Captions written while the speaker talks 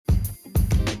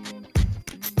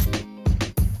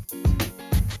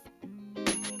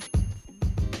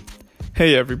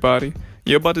Hey everybody,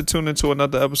 you're about to tune into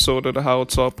another episode of the How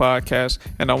Talk podcast,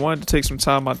 and I wanted to take some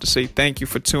time out to say thank you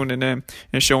for tuning in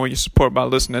and showing your support by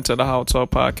listening to the How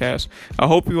Talk podcast. I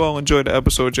hope you all enjoyed the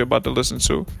episode you're about to listen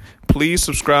to. Please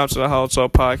subscribe to the How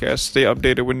Talk podcast, stay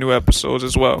updated with new episodes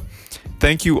as well.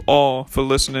 Thank you all for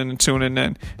listening and tuning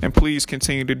in, and please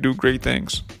continue to do great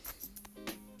things.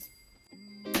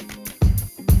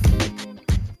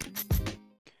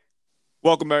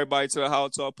 Welcome everybody to the How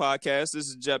Talk podcast. This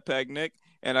is Jetpack Nick,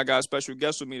 and I got a special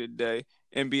guest with me today,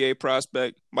 NBA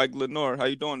prospect Mike Lenoir. How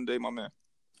you doing today, my man?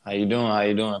 How you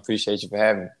doing? Appreciate you for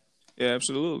having me. Yeah,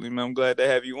 absolutely, man. I'm glad to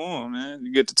have you on, man.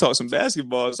 You get to talk some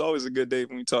basketball. It's always a good day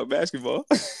when we talk basketball.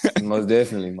 Most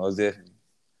definitely.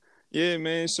 Yeah,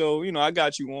 man. So, I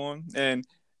got you on, and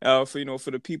for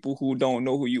the people who don't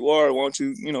know who you are, why don't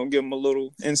you, give them a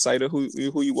little insight of who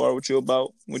you are, what you're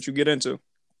about, what you get into.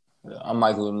 I'm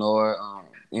Michael Lenoir,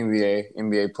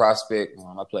 NBA prospect.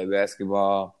 I play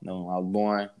basketball. I was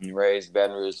born and raised in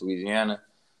Baton Rouge, Louisiana.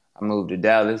 I moved to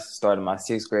Dallas, started my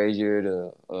sixth grade year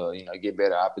to get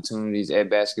better opportunities at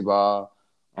basketball.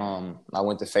 I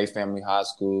went to Faith Family High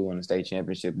School, won the state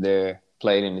championship there,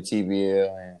 played in the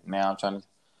TBL, and now I'm trying to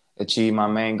achieve my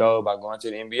main goal by going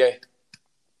to the NBA.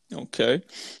 Okay.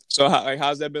 So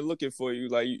how's that been looking for you?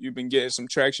 Like you've been getting some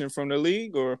traction from the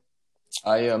league, or?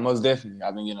 Yeah, most definitely.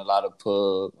 I've been getting a lot of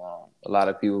pub. A lot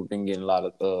of people been getting a lot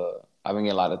of. I've been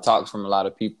getting a lot of talks from a lot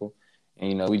of people,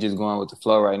 and we just going with the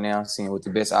flow right now, seeing what the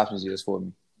best options is for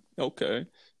me. Okay.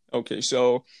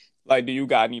 So, like, do you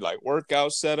got any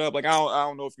workouts set up? Like, I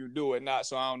don't know if you do it, not.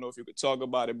 So I don't know if you could talk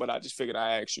about it, but I just figured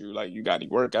I ask you, like, you got any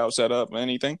workouts set up or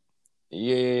anything?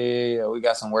 Yeah. We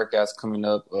got some workouts coming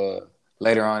up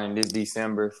later on in this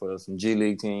December for some G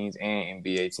League teams and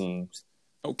NBA teams.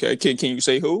 Okay, can you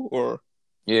say who or?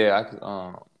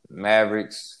 Yeah,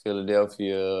 Mavericks,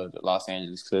 Philadelphia, the Los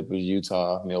Angeles Clippers,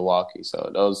 Utah, Milwaukee.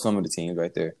 So those are some of the teams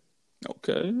right there.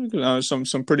 Okay,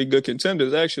 some pretty good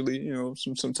contenders actually.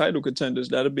 Some title contenders.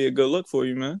 That'll be a good look for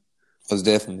you, man. Most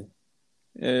definitely.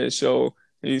 Yeah. So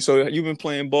you've been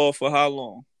playing ball for how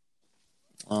long?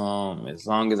 As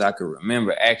long as I can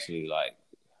remember. Actually,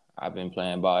 I've been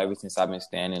playing ball ever since I've been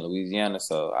staying in Louisiana.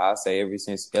 So I'll say ever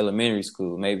since elementary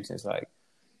school, maybe since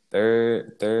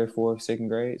third, fourth, second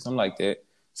grade, something like that.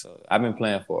 So I've been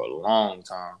playing for a long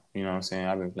time. You know what I'm saying?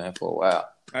 I've been playing for a while.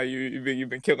 You've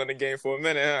been killing the game for a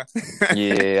minute, huh?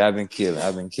 Yeah, I've been killing.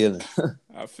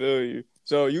 I feel you.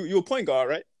 So you a point guard,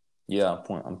 right? Yeah,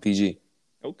 I'm PG.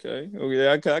 Okay.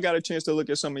 I got a chance to look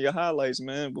at some of your highlights,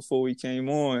 man, before we came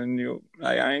on.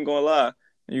 I ain't gonna lie.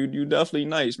 You definitely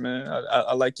nice, man.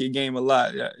 I like your game a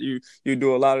lot. You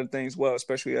do a lot of things well,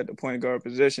 especially at the point guard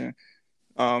position.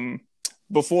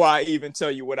 Before I even tell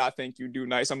you what I think you do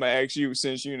nice, I'm gonna ask you,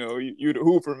 since you the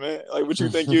hooper, man. Like, what you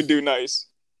think you do nice?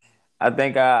 I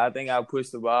think I push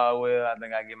the ball well. I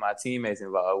think I get my teammates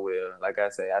involved well. Like I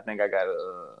say, I think I got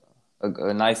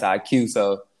a nice IQ,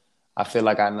 so I feel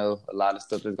like I know a lot of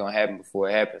stuff that's gonna happen before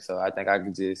it happens. So I think I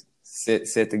can just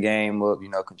set the game up,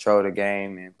 control the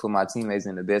game, and put my teammates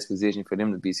in the best position for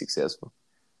them to be successful.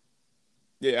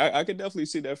 Yeah, I could definitely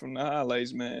see that from the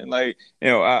highlights, man. Like,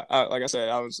 like I said,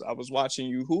 I was watching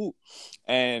you hoop,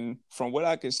 and from what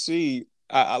I could see,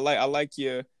 I like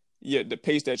your the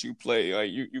pace that you play. Like,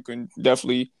 you can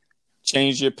definitely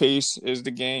change your pace as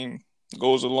the game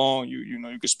goes along. You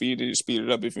can speed it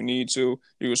up if you need to.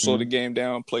 You can slow the game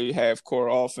down, play half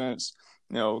court offense.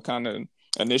 Kind of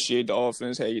initiate the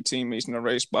offense, have your teammates in the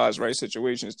right spots, right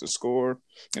situations to score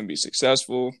and be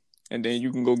successful. And then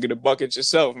you can go get a bucket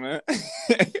yourself, man.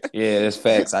 Yeah, that's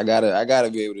facts. I gotta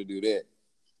be able to do that.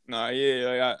 Nah,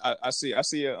 yeah, I see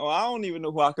it. Oh, I don't even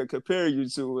know who I could compare you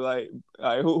to. Like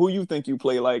who you think you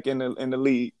play like in the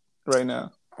league right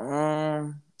now?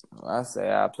 I say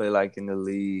I play like in the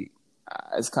league.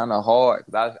 It's kind of hard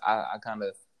because I kind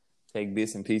of take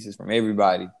bits and pieces from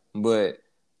everybody. But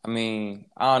I mean,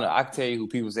 I don't know. I can tell you who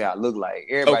people say I look like.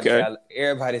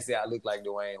 Everybody say I look like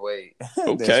Dwayne Wade.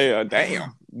 Okay,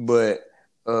 damn. But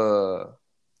I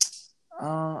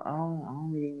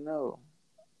don't really know.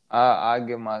 I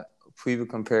get my people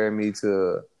compare me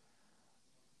to.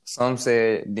 Some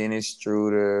said Dennis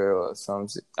Struder, or some.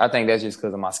 I think that's just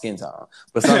because of my skin tone.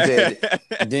 But some said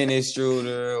Dennis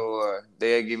Struder, or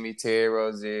they'll give me Terry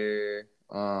Rozier.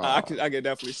 I could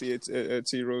definitely see a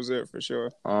T Rozier for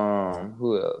sure.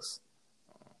 Who else?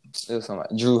 There's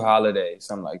somebody, Drew Holiday,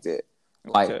 something like that.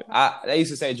 Like, they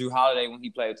used to say Drew Holiday when he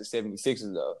played with the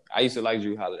 76ers, though. I used to like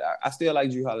Drew Holiday. I still like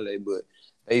Drew Holiday, but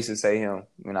they used to say him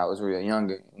when I was real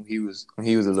younger. When he was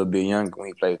a little bit younger when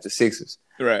he played with the Sixers.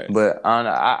 Right. But I don't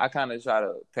know. I kind of try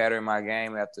to pattern my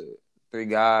game after three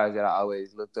guys that I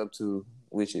always looked up to,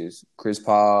 which is Chris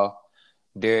Paul,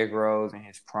 Derrick Rose in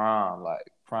his prime,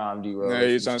 like prime D Yeah,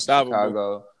 Rose he's from unstoppable.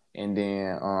 Chicago, and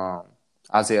then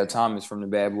Isaiah Thomas from the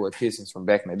Bad Boy Pistons from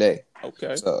back in the day.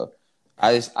 Okay. So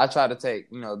I try to take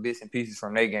bits and pieces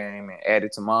from their game and add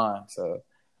it to mine. So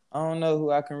I don't know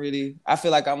who I can really. I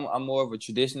feel like I'm more of a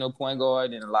traditional point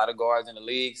guard than a lot of guards in the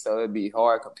league. So it'd be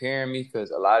hard comparing me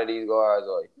because a lot of these guards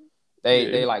are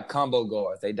they Yeah. like combo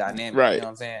guards. They dynamic. You know Right. what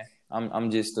I'm saying?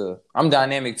 I'm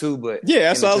dynamic too, but Yeah,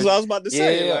 that's in a what I was about to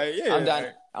say. yeah, Like, yeah,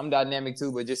 like I'm dynamic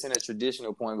too, but just in a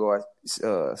traditional point guard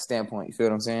standpoint. You feel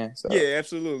what I'm saying? So yeah,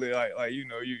 absolutely. Like you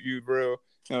real.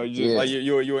 You just yeah, like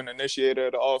you're an initiator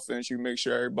of the offense. You make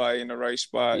sure everybody in the right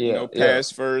spot. yeah, yeah,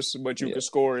 Pass first, but you yeah. can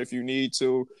score if you need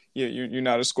to. You're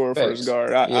not a scorer first Facts.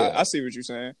 guard. Yeah, I see what you're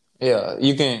saying. yeah.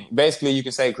 You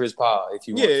can say Chris Paul if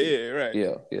you Yeah, want to. yeah, right.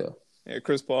 Yeah, yeah. Yeah,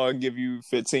 Chris Paul give you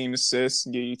 15 assists,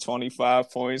 give you 25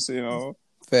 points.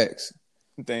 Facts.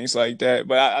 Things like that.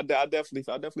 But I definitely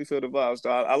feel the vibes. Though.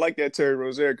 I like that Terry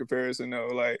Rozier comparison though.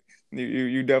 Like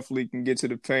you definitely can get to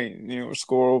the paint.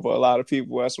 Score over a lot of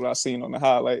people. That's what I seen on the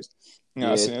highlights.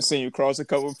 I Yeah, seen you cross a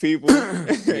couple of people and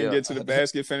yeah, get to the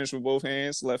basket, finish with both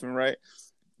hands, left and right.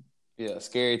 yeah.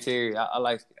 Scary Terry. I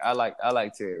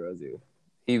like Terry Rozier.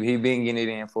 He been getting it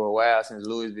in for a while since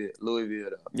Louisville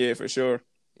though. Yeah, for sure.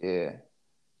 Yeah.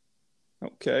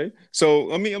 Okay, so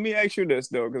let me ask you this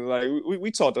though, because like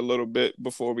we talked a little bit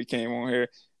before we came on here,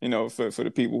 for the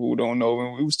people who don't know,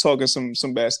 and we was talking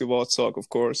some basketball talk, of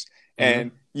course,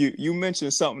 and Mm-hmm. you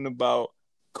mentioned something about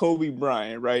Kobe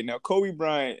Bryant, right? Now, Kobe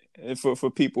Bryant,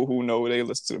 for people who know, they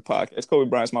listen to the podcast. Kobe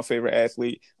Bryant's my favorite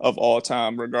athlete of all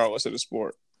time, regardless of the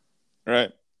sport,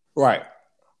 right? Right.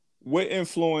 What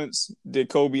influence did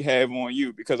Kobe have on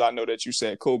you? Because I know that you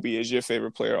said Kobe is your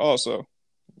favorite player, also.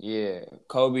 Yeah,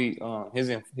 Kobe.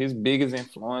 His biggest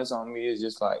influence on me is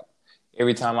just like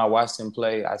every time I watch him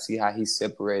play, I see how he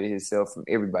separated himself from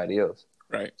everybody else.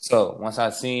 Right. So once I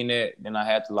seen that, then I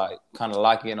had to like kind of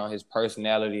lock in on his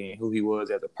personality and who he was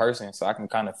as a person, so I can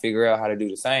kind of figure out how to do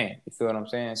the same. You feel what I'm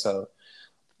saying? So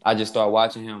I just started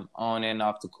watching him on and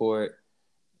off the court,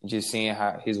 just seeing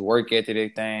how his work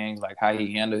ethic things, like how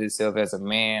he handled himself as a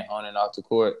man on and off the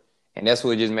court, and that's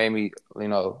what just made me,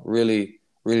 really,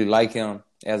 really like him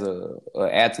as a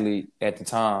athlete at the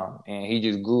time. And he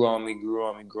just grew on me, grew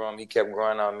on me, grew on me. He kept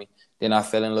growing on me. Then I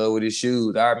fell in love with his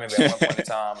shoes. I remember at one point in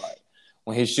time, like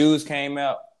when his shoes came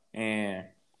out, and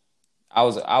I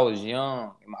was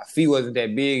young, and my feet wasn't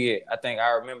that big yet. I think I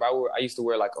remember I used to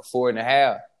wear like a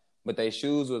 4.5, but their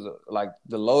shoes was like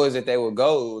the lowest that they would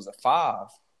go was a 5.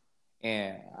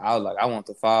 And I was like, I want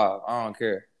the 5. I don't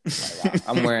care. Like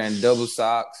I'm wearing double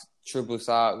socks, triple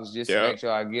socks, just to Yeah. make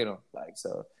sure I get them. Like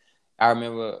so, I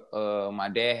remember my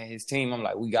dad had his team. I'm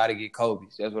like, we got to get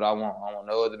Kobe's. That's what I want. I want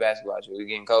no other basketball shoe. We're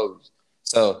getting Kobe's.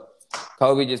 So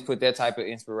Kobe just put that type of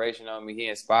inspiration on me. He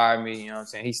inspired me. You know what I'm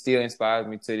saying? He still inspires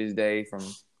me to this day. From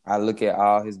I look at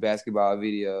all his basketball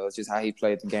videos, just how he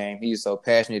played the game. He's so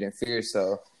passionate and fierce.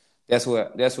 So that's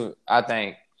what I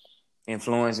think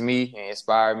influenced me and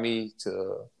inspired me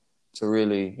to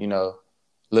really,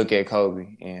 look at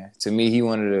Kobe. And to me, he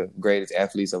one of the greatest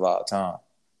athletes of all time.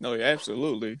 No, yeah,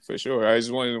 absolutely, for sure. I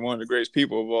just one of the greatest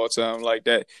people of all time, like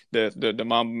that. The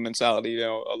Mamba mentality. A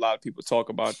lot of people talk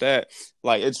about that.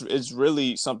 Like it's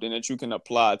really something that you can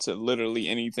apply to literally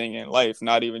anything in life,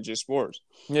 not even just sports.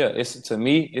 Yeah, to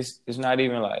me, it's not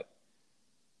even like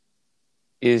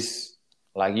it's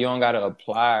like you don't gotta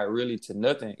apply really to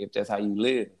nothing if that's how you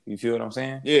live. You feel what I'm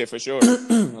saying? Yeah, for sure.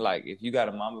 Like if you got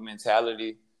a Mamba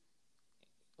mentality,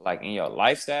 like in your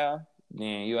lifestyle,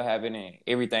 then you'll have it in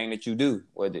everything that you do,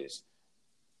 whether it's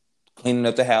cleaning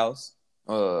up the house,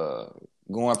 going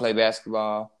to play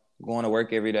basketball, going to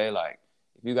work every day. Like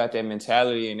if you got that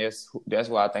mentality, and that's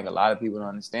why I think a lot of people don't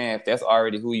understand. If that's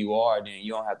already who you are, then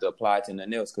you don't have to apply it to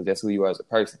nothing else because that's who you are as a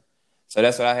person. So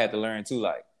that's what I had to learn too.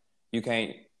 Like you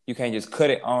can't just cut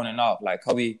it on and off. Like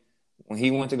Kobe, when he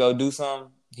went to go do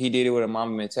something, he did it with a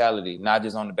Mamba mentality, not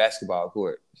just on the basketball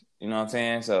court. You know what I'm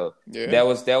saying? So Yeah. that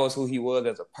was who he was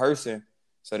as a person.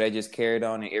 So that just carried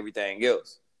on in everything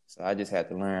else. So I just had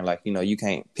to learn, like, you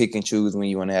can't pick and choose when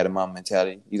you want to have a Mamba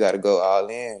mentality. You got to go all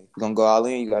in. If you're going to go all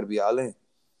in, you got to be all in.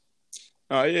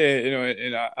 Yeah,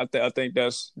 and I think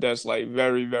that's like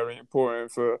very, very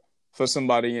important for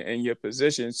somebody in your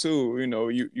position too.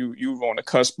 You're on the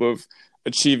cusp of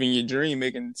achieving your dream,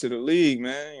 making it to the league,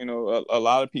 man. A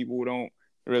lot of people don't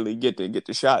really get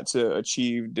the shot to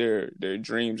achieve their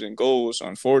dreams and goals.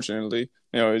 Unfortunately,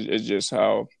 it's just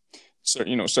how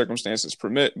circumstances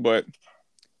permit. But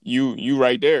you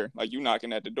right there, like you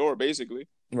knocking at the door, basically.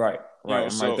 Right. I'm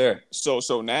right So there.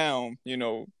 so now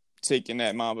taking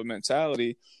that Mamba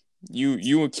mentality,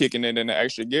 you are kicking it in the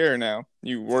extra gear now.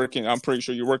 You working. I'm pretty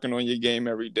sure you're working on your game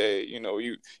every day. You know,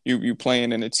 you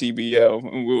playing in the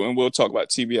TBL, and we'll talk about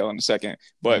TBL in a second.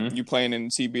 But Mm-hmm. you playing in the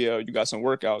TBL, you got some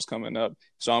workouts coming up.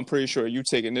 So I'm pretty sure you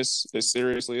taking this as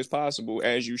seriously as possible,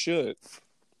 as you should.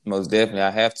 Most definitely,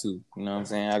 I have to. You know what I'm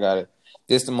saying? I gotta.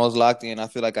 This the most locked in I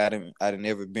feel like I'd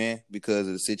never been because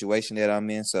of the situation that I'm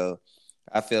in. So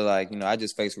I feel like I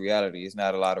just face reality. It's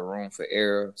not a lot of room for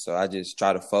error. So I just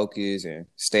try to focus and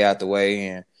stay out the way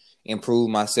and improve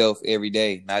myself every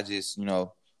day. Not just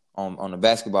on the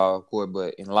basketball court,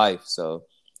 but in life. So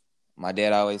my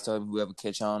dad always told me whoever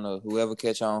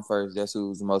catch on first, that's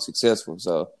who's the most successful.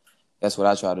 So that's what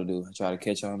I try to do. I try to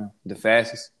catch on the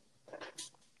fastest.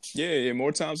 Yeah,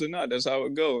 more times than not, that's how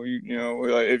it go.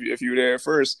 Like if you're there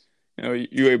first,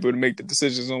 you're able to make the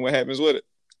decisions on what happens with it.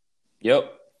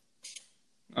 Yep.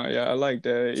 Yeah, I like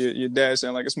that. Your dad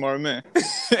sound like a smart man.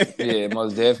 Yeah,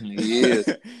 most definitely he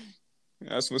is.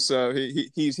 That's what's up.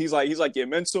 He's like your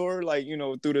mentor, like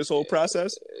through this whole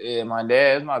process. Yeah, my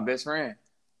dad is my best friend.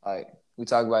 Like we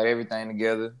talk about everything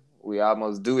together. We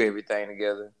almost do everything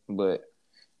together. But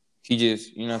he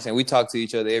just, what I'm saying, we talk to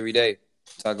each other every day.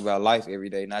 Talk about life every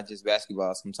day, not just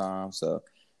basketball sometimes. So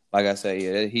like I say,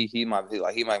 yeah, he my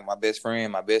best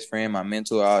friend, my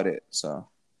mentor, all that. So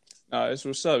That's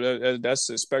what's up. That's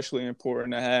especially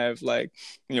important to have, like,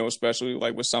 especially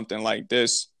like with something like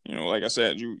this. Like I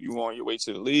said, you on your way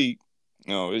to the league.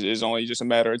 It's only just a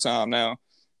matter of time now.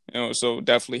 So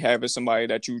definitely having somebody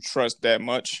that you trust that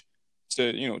much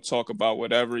to, talk about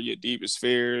whatever your deepest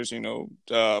fears,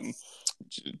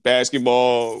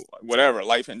 basketball, whatever,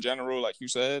 life in general, like you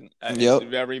said, it's yep.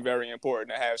 very, very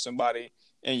important to have somebody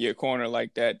in your corner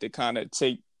like that to kind of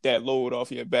take that load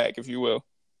off your back, if you will.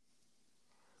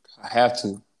 I have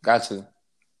to. Got to.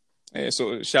 And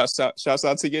so shouts out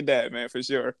to your dad, man, for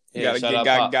sure. Yeah, Gotta shout get out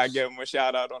got gotta Pops. give him a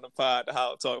shout out on the pod, the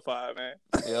How Talk Pod, man.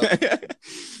 Yep.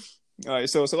 All right,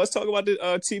 so let's talk about the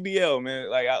TBL, man.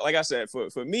 Like I said,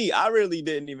 for me, I really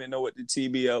didn't even know what the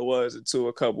TBL was until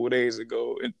a couple of days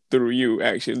ago, through you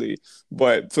actually.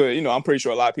 But I'm pretty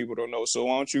sure a lot of people don't know. So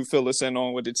why don't you fill us in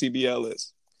on what the TBL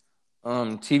is?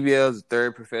 TBL is the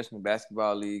third professional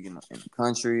basketball league in the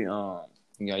country.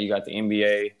 You got the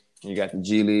NBA, you got the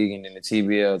G League, and then the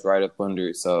TBL is right up under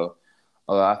it. So,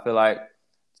 I feel like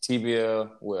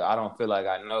TBL. Well, I don't feel like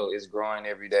I know it's growing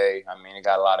every day. I mean, it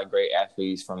got a lot of great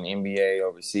athletes from the NBA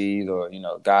overseas, or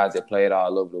guys that play it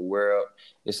all over the world.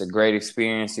 It's a great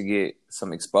experience to get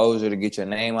some exposure, to get your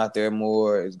name out there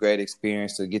more. It's a great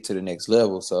experience to get to the next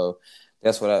level. So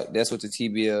that's what the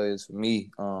TBL is for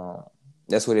me.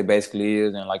 That's what it basically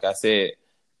is. And like I said,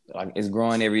 like it's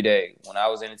growing every day. When I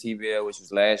was in the TBL, which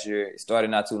was last year, it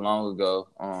started not too long ago,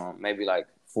 maybe like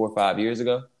 4 or 5 years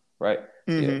ago, right?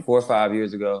 Yeah, Mm-hmm. 4 or 5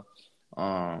 years ago.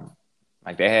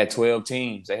 Like they had 12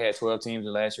 teams. They had 12 teams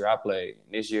the last year I played.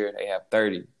 This year they have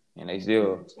 30, and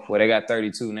they got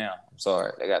 32 now. I'm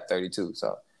sorry, they got 32.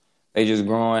 So they just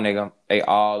growing. They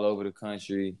all over the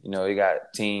country. They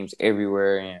got teams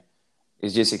everywhere, and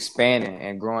it's just expanding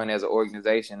and growing as an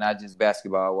organization, not just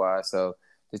basketball wise. So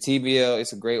the TBL,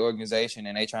 it's a great organization,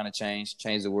 and they trying to change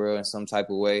the world in some type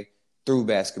of way through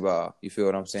basketball. You feel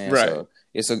what I'm saying? Right. So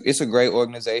it's a great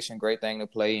organization, great thing to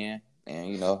play in,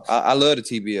 and I love the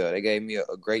TBL. They gave me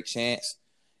a great chance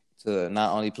to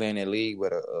not only play in that league,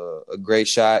 but a great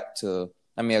shot a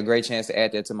great chance to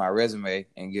add that to my resume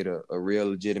and get a real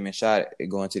legitimate shot at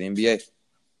going to the NBA.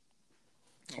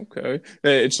 Okay.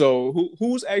 And so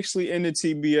who's actually in the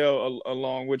TBL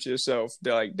along with yourself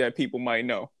that people might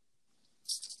know?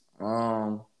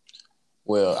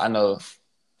 Well, I know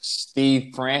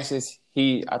Steve Francis.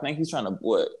 I think he's trying to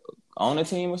own a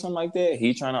team or something like that.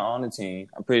 He's trying to own a team.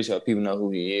 I'm pretty sure people know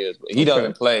who he is, but he Okay.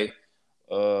 doesn't play.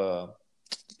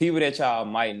 People that y'all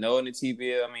might know in the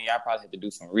TBL. I mean, y'all probably have to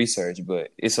do some research, but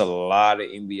it's a lot of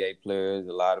NBA players,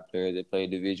 a lot of players that play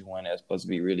Division I that's supposed to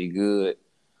be really good.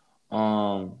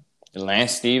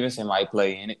 Lance Stevenson might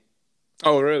play in it.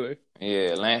 Oh, really?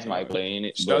 Yeah, Lance might play in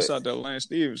it, Shouts but out to Lance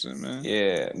Stevenson, man.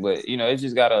 yeah, but it's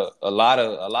just got a lot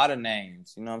of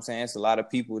names. You know what I'm saying? It's a lot of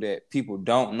people that people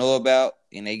don't know about,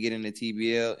 and they get in the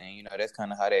TBL, and that's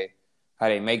kind of how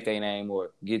they make their name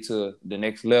or get to the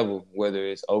next level, whether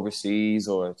it's overseas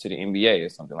or to the NBA or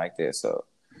something like that. So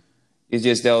it's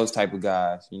just those type of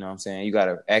guys. You know what I'm saying? You got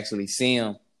to actually see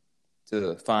them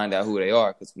to find out who they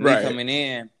are. Because me Right. coming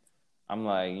in, I'm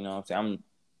like, you know what I'm saying?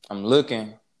 I'm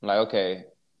looking like, okay.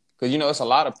 Because, it's a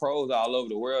lot of pros all over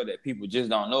the world that people just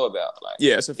don't know about. Like,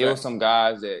 Yeah, it's a there were fact. some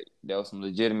guys there were some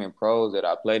legitimate pros that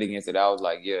I played against that I was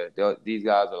like, yeah, these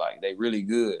guys are like, they really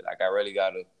good. Like, I really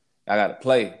got to I gotta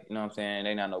play. You know what I'm saying?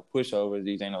 They not no pushovers.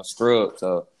 These ain't no scrubs.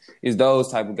 So it's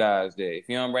those type of guys that if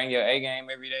you don't bring your A game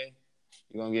every day,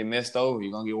 you're gonna get messed over.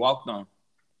 You're gonna get walked on.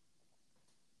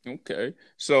 Okay.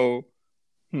 So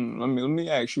let me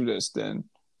ask you this then.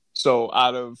 So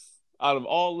out of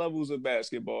all levels of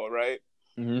basketball, right?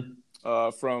 Mm-hmm.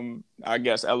 From I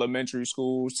guess elementary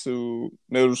schools to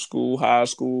middle school, high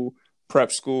school,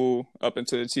 prep school, up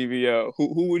into the TVL.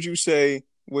 Who would you say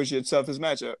was your toughest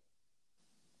matchup?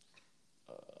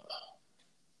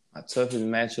 My toughest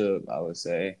matchup, I would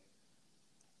say.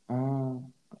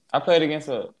 Um, I played against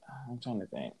a. I'm trying to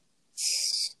think.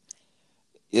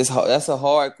 It's hard. That's a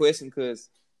hard question because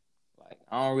like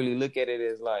I don't really look at it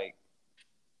as like,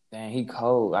 dang, he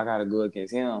cold. I gotta go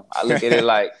against him. I look at it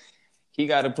like he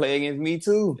got to play against me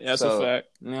too. That's a So fact.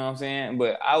 you know what I'm saying.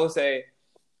 But I would say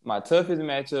my toughest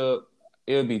matchup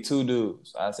it would be two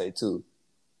dudes. I say two.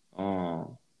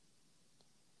 Um,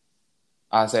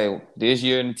 I say this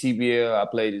year in the TBL, I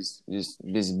played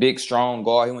this big strong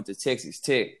guard. He went to Texas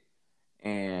Tech,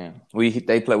 and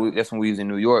that's when we was in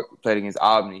New York. We played against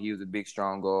Albany. He was a big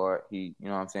strong guard. He, you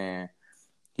know what I'm saying.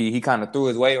 He kind of threw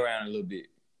his weight around a little bit,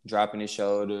 dropping his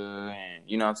shoulder, and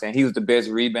you know what I'm saying. He was the best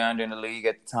rebounder in the league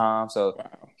at the time, so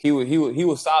Wow. he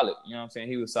was solid. You know what I'm saying.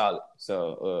 He was solid.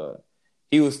 So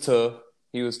he was tough.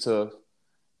 He was tough,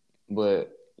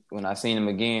 but when I seen him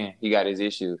again, he got his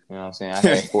issues. You know what I'm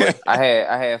saying? I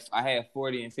had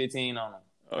 40 and 15 on him.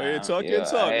 Oh yeah, talk your Yeah,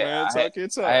 talk, man. Talk your I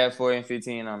talk. had 40 and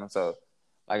 15 on him. So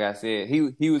like I said,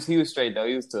 he was straight though.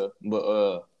 He was tough.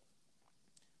 But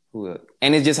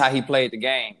and it's just how he played the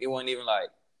game. It wasn't even like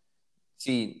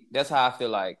see, that's how I feel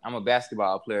like I'm a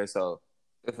basketball player. So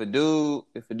if a dude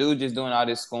just doing all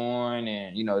this scoring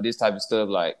and this type of stuff,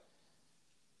 like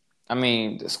I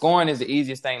mean, the scoring is the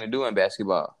easiest thing to do in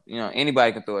basketball.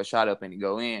 Anybody can throw a shot up and it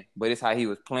go in. But it's how he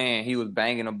was playing. He was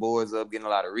banging the boards up, getting a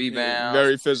lot of Yeah, rebounds.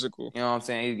 very physical. You know what I'm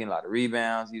saying? He was getting a lot of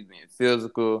rebounds. He was being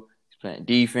physical. He was playing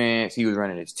defense. He was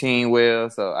running his team well.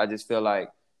 So I just feel like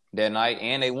that night,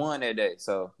 and they won that day.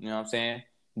 So you know what I'm saying?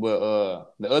 But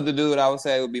the other dude I would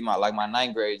say would be my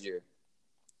ninth grade year.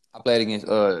 I played against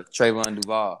Trayvon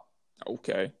Duval.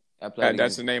 Okay, I played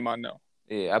that's against the name I know.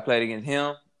 I played against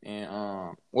him, and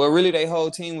well, really, their whole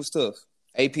team was tough.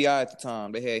 API at the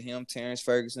time, they had him, Terrence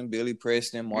Ferguson, Billy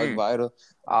Preston, Mark Mm, Vital,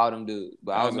 all them dudes.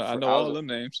 But I I was a, know. I fr- know all them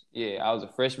names. I was a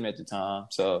freshman at the time,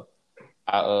 so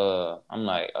I'm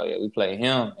like, oh yeah, we played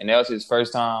him, and that was his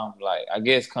first time, like I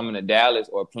guess coming to Dallas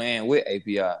or playing with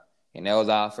API, and that was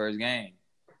our first game.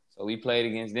 So we played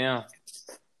against them,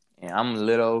 and I'm a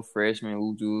little old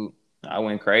freshman. Dude, I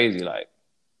went crazy, like.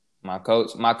 My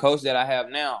coach that I have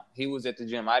now, he was at the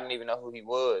gym. I didn't even know who he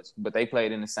was, but they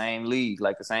played in the same league,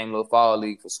 like the same little fall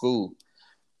league for school.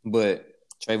 But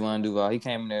Trayvon Duval, he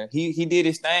came in there. He did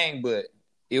his thing, but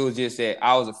it was just that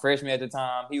I was a freshman at the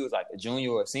time. He was like a junior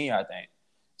or a senior, I think.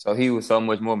 So he was so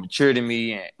much more mature than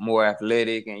me and more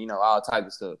athletic and all type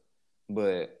of stuff.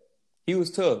 But he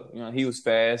was tough. He was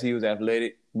fast. He was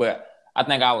athletic. But I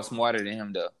think I was smarter than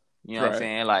him though. You know what I'm Right.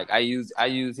 saying? Like I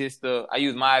use his stuff. I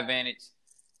use my advantage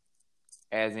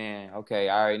as in, okay,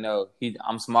 I already know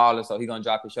I'm smaller, so he gonna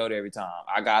drop his shoulder every time.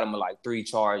 I got him with like 3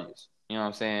 charges. You know what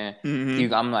I'm saying?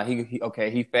 Mm-hmm. I'm like,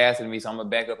 okay, he faster than me, so I'm gonna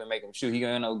back up and make him shoot. He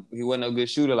wasn't no good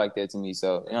shooter like that to me.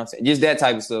 So you know what I'm saying? Just that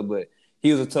type of stuff. But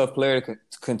he was a tough player to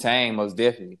contain, most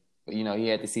definitely. But he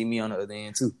had to see me on the other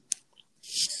end too.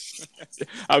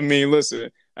 I mean,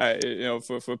 listen,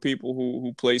 for people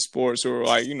who play sports or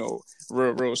like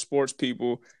real sports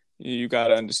people, you got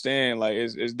to understand like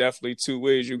it's definitely two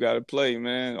ways you got to play,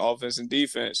 man, offense and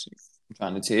defense. I'm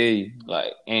trying to tell you,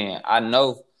 like, and I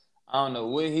don't know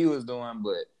what he was doing,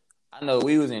 but I know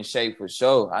we was in shape for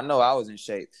sure. I know I was in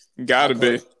shape. Got My to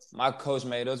be. coach, my coach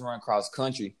made us run cross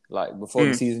country like before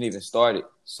the Mm, season even started.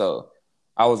 So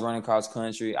I was running cross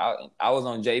country. I was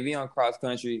on JV on cross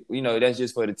country. That's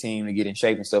just for the team to get in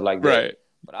shape and stuff like that. right.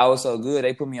 But I was so good,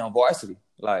 they put me on varsity.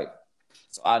 Like,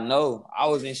 so I know I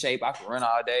was in shape. I could run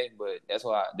all day, but that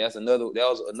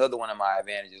was another one of my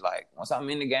advantages. Like once I'm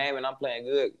in the game and I'm playing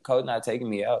good, coach not taking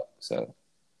me out. So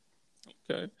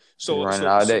Okay. just So running so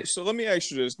all so day. so let me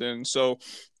ask you this then. So,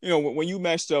 when you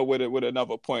matched up with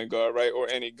another point guard, right, or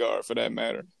any guard for that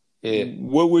matter, Yeah.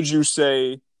 what would you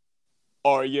say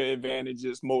are your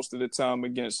advantages most of the time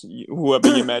against whoever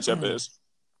your matchup is?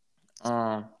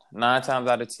 9 times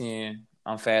out of 10,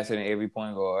 I'm faster than every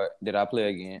point guard that I play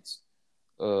against.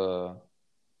 Uh,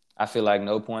 I feel like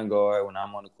no point guard when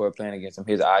I'm on the court playing against him,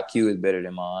 his IQ is better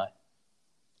than mine.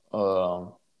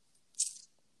 Um,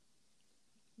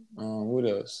 what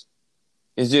else?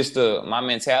 It's just my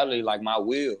mentality, like my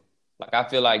will. Like I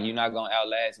feel like you're not gonna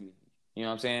outlast me. You know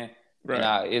what I'm saying? And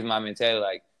Right. it's my mentality.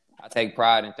 Like I take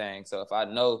pride in things. So if I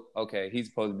know, okay, he's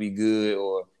supposed to be good,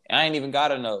 or I ain't even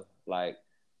gotta know. Like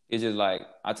it's just like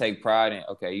I take pride in,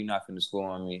 okay, you're not finna score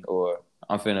on me, or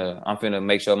I'm finna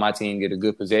make sure my team get a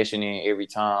good possession in every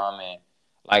time, and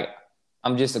like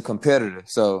I'm just a competitor.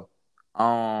 So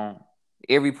um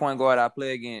every point guard I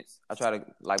play against, I try to,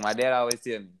 like my dad always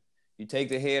tell me, you take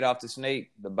the head off the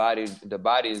snake, the body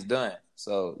is done.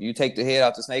 So you take the head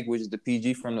off the snake, which is the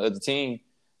PG from the other team,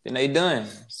 then they done.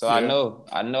 So I Yeah. know,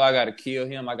 I gotta kill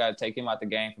him. I gotta take him out the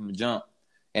game from the jump.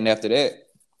 And after that,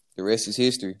 the rest is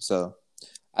history. So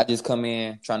I just come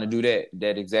in trying to do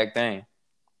that exact thing.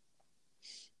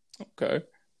 Okay.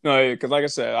 No, because like I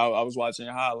said, I was watching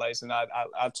your highlights, and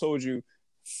I told you,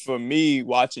 for me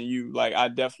watching you, like I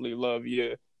definitely love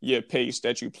your pace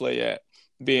that you play at,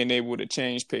 being able to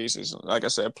change paces. Like I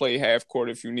said, play half court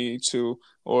if you need to,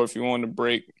 or if you want to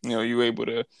break, you able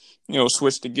to,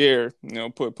 switch the gear,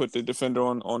 put the defender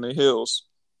on the heels,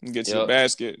 and get to the Yep,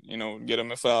 basket, get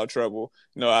them in foul trouble.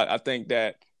 I think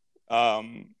that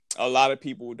a lot of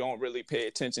people don't really pay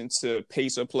attention to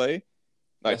pace of play.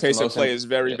 Like that's the pace of most. play is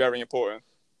very, Yeah, very important.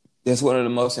 that's one of the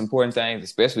most important things,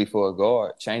 especially for a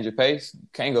guard. Change your pace. You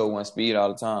can't go one speed all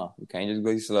the time. You can't just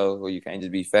be slow, or you can't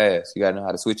just be fast. You gotta know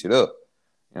how to switch it up.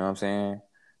 You know what I'm saying?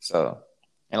 So,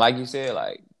 and like you said,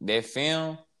 like that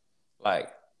film, like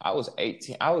I was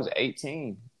 18. I was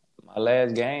 18. My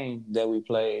last game that we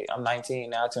played, I'm 19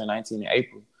 now. I turned 19 in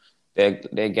April.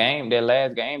 That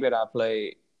last game that I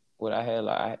played, what I had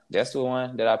like, that's the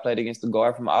one that I played against the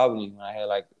guard from Albany when I had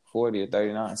like 40 or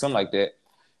 39, something like that.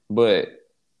 But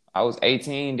I was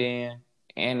 18 then,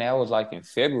 and that was like in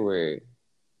February,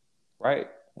 right?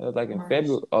 It was like in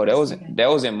February. Oh, that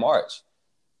was in March.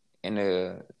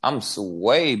 And I'm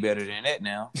way better than that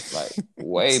now. Like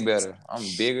way better. I'm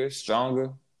bigger,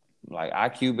 stronger, like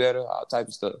IQ better, all type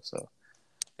of stuff. So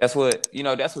that's what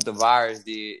the virus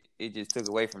did. It just took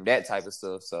away from that type of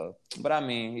stuff. So, but I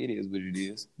mean, it is what it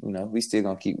is. We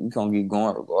gonna keep going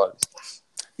regardless.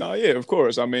 No, yeah, of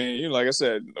course. I mean, like I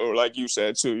said, or like you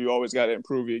said too, you always got to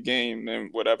improve your game in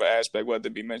whatever aspect, whether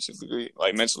it be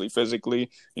mentally, physically,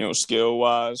 skill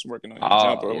wise, working on your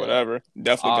jumper or Yeah, whatever.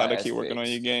 Definitely all got to keep working on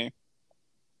your aspects. game.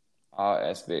 All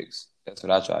aspects. That's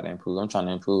what I try to improve. I'm trying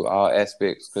to improve all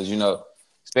aspects because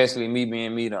especially me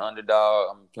being me, the underdog.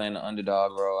 I'm playing the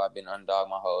underdog role. I've been underdog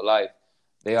my whole life.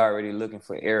 They already looking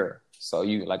for error. So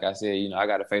like I said, I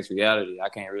got to face reality. I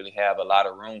can't really have a lot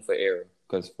of room for error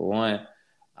because for one,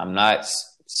 I'm not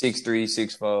 6'3",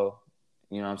 6'4".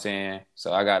 You know what I'm saying?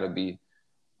 So I got to be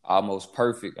almost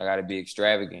perfect. I got to be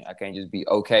extravagant. I can't just be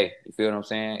okay. You feel what I'm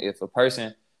saying? If a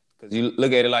person, because you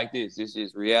look at it like this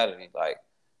is reality. Like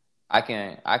I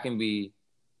can be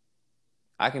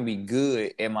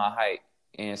good at my height,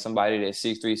 and somebody that's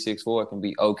 6'3", 6'4" can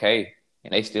be okay,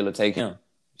 and they still will take him.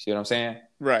 You see what I'm saying?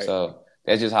 Right. So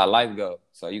that's just how life goes.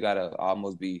 So you gotta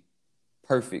almost be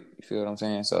perfect. You feel what I'm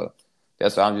saying? So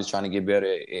that's why I'm just trying to get better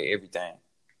at everything.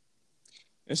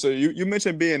 And so you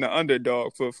mentioned being an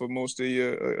underdog for most of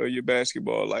your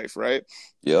basketball life, right?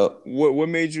 Yep. What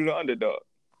made you the underdog?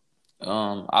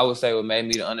 I would say what made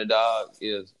me the underdog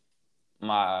is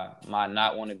my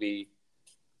not want to be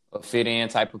a fit in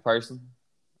type of person.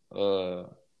 Uh,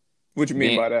 What you mean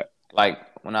being by that? like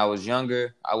when I was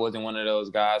younger, I wasn't one of those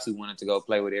guys who wanted to go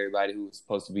play with everybody who was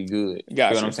supposed to be good. You feel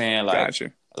what I'm Gotcha. saying? Like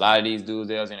Gotcha. a lot of these dudes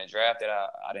that was in the draft that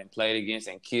I didn't play against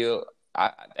and killed.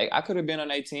 I could have been on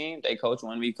their team. They coach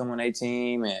wanted me to come on their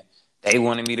team, and they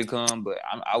wanted me to come, but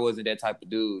I wasn't that type of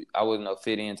dude. I wasn't a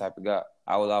fit in type of guy.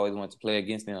 I was always want to play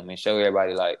against them and show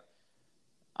everybody like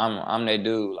I'm that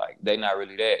dude. Like they not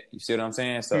really that. You see what I'm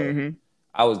saying? So Mm-hmm.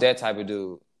 I was that type of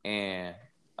dude, and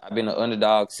I've been an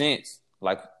underdog since.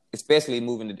 Like, especially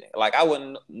moving to like I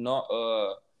wouldn't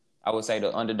know. I would say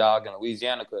the underdog in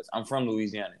Louisiana because I'm from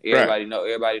Louisiana. Right.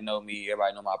 Everybody know me.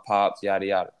 Everybody know my pops. Yada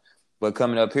yada. But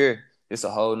coming up here, it's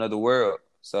a whole nother world.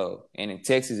 So, and in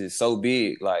Texas, it's so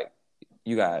big. Like,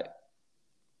 you got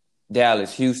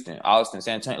Dallas, Houston, Austin,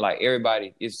 San Antonio. Like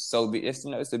everybody, it's so big. It's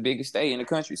the biggest state in the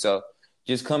country. So,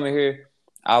 just coming here,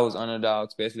 I was underdog,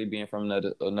 especially being from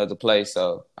another place.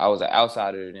 So I was an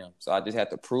outsider to them. So I just had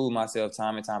to prove myself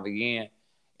time and time again.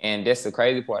 And that's the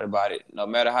crazy part about it. No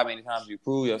matter how many times you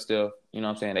prove yourself, you know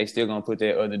what I'm saying, they still gonna put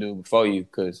that other dude before you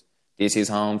because this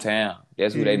is hometown.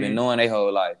 That's who they've been Mm-hmm. knowing their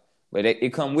whole life. But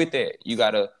it come with that. You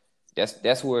gotta.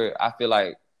 That's where I feel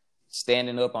like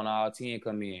standing up on all 10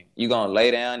 come in. You gonna lay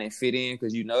down and fit in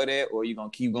because you know that, or you gonna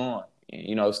keep going.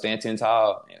 And, stand 10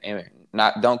 tall and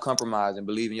not don't compromise and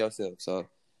believe in yourself. So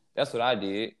that's what I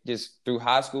did, just through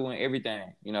high school and everything.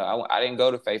 I didn't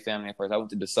go to Faith Family at first. I went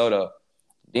to DeSoto.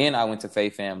 Then I went to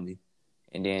Faith Family.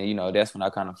 And then, that's when I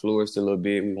kind of flourished a little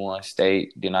bit. We won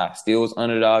state. Then I still was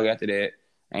underdog after that.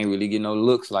 Ain't really get no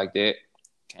looks like that.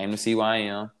 Came to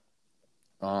CYM.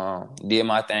 Did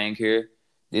my thing here.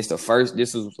 This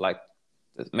was like,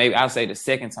 maybe I'll say the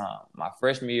second time. My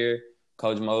freshman year,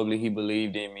 Coach Mobley, he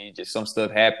believed in me. Just some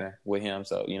stuff happened with him.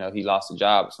 So, he lost a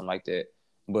job or something like that.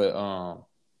 But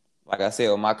like I said,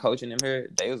 with my coaching them here,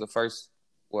 they was the first,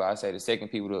 I say the second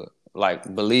people to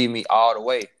like believe me all the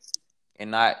way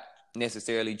and not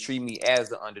necessarily treat me as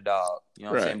the underdog. You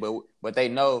know what I'm saying? But they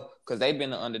know because they've been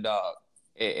the underdog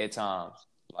at times.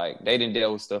 Like they didn't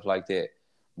deal with stuff like that.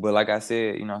 But like I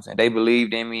said, you know what I'm saying, they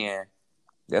believed in me, and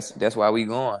that's why we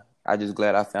going. I just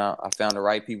glad I found the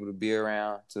right people to be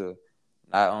around to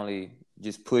not only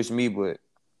just push me, but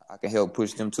I can help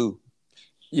push them too.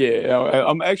 Yeah,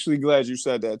 I'm actually glad you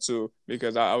said that too,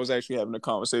 because I was actually having a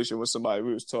conversation with somebody.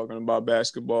 We was talking about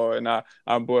basketball, and I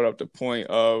brought up the point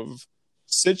of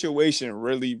situation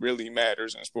really, really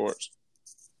matters in sports.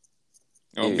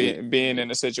 Being in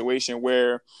a situation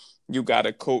where you got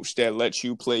a coach that lets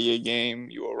you play your game,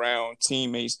 you around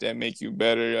teammates that make you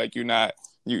better. Like you're not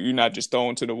just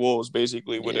thrown to the wolves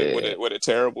basically with a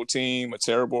terrible team, a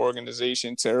terrible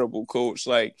organization, terrible coach.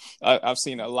 Like I've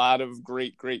seen a lot of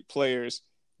great players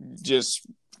just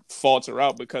falter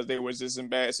out because they was just in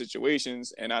bad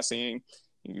situations, and I seen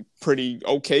pretty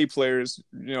okay players,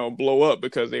 blow up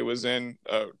because they was in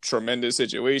a tremendous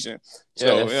situation.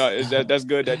 So that's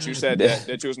good that you said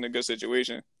that you was in a good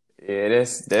situation. Yeah,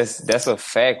 that's a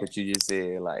fact what you just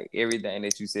said. Like everything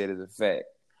that you said is a fact.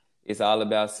 It's all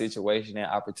about situation and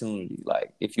opportunity.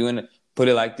 Like put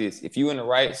it like this, if you in the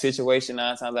right situation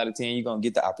 9 times out of 10, you're gonna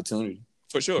get the opportunity.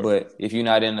 For sure. But if you're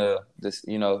not in the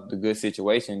good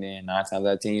situation, then 9 times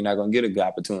out of 10 you're not gonna get a good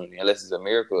opportunity unless it's a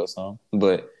miracle or something.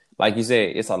 But like you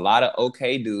said, it's a lot of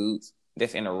okay dudes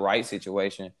that's in the right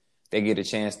situation. They get the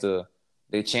chance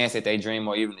that they dream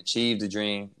or even achieve the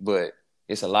dream. But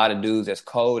it's a lot of dudes that's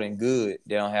cold and good.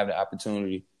 They don't have the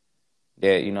opportunity.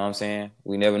 That, you know what I'm saying?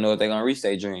 We never know if they're gonna reach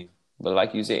their dream. But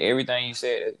like you said, everything you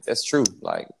said, that's true.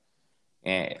 Like,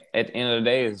 and at the end of the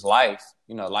day, it's life.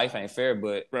 Life ain't fair,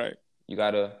 but right. You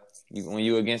gotta, when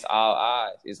you against all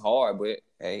odds, it's hard. But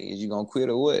hey, is you gonna quit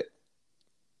or what?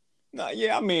 Nah,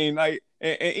 yeah, I mean, like,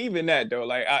 and even that though,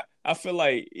 like, I feel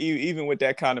like even with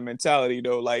that kind of mentality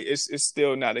though, like, it's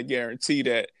still not a guarantee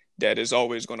that it's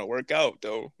always going to work out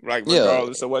though, right?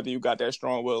 Regardless of whether you got that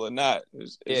strong will or not,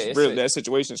 it's really that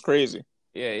situation is crazy.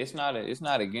 Yeah, it's not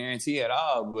a guarantee at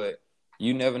all, but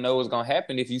you never know what's gonna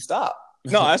happen if you stop.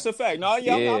 No, that's a fact. No,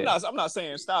 yeah, I'm not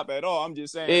saying stop at all. I'm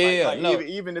just saying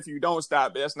even if you don't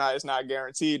stop, it's not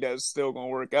guaranteed that it's still gonna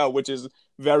work out, which is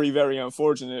very, very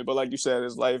unfortunate. But like you said,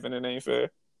 it's life and it ain't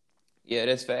fair. Yeah,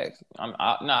 that's facts.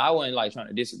 I wasn't like trying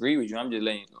to disagree with you.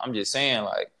 I'm just saying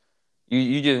like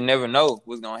you just never know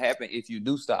what's gonna happen if you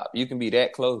do stop. You can be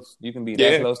that close. You can be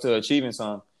that close to achieving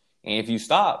something, and if you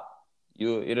stop,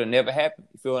 it'll never happen.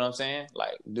 You feel what I'm saying?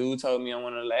 Like, dude told me on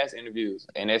one of the last interviews,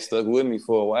 and that stuck with me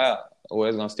for a while. Or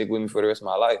it's gonna stick with me for the rest of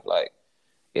my life. Like,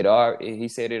 he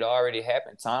said it already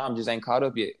happened. Time just ain't caught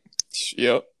up yet. Yep.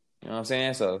 You know what I'm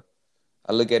saying? So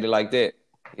I look at it like that.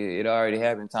 It already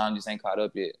happened. Time just ain't caught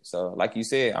up yet. So, like you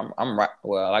said, I'm right.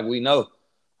 Well, like we know,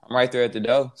 I'm right there at the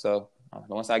door. So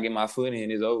once I get my foot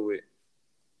in, it's over with.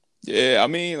 Yeah, I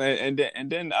mean, and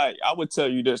then I would tell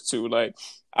you this too. Like,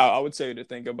 I would tell you to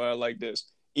think about it like this.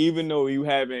 Even though you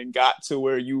haven't got to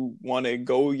where you want to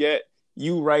go yet,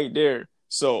 you right there.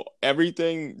 So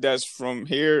everything that's from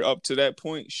here up to that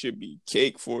point should be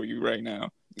cake for you right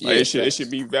now. Like it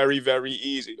should be very, very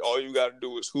easy. All you got to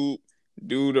do is hoop,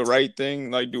 do the right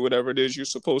thing, like do whatever it is you're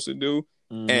supposed to do,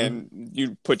 and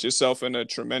you put yourself in a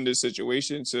tremendous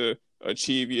situation to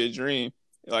achieve your dream.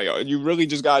 Like you really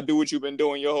just gotta do what you've been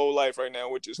doing your whole life right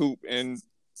now, which is hoop and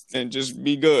just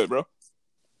be good, bro.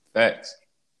 Facts.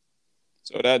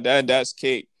 So that's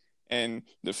cake. And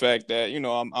the fact that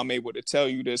I'm able to tell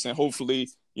you this, and hopefully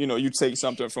you take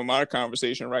something from our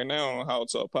conversation right now on How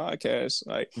to Talk podcast.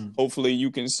 Like hopefully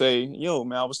you can say, yo,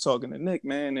 man, I was talking to Nick,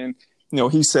 man, and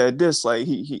he said this. Like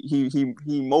he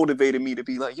motivated me to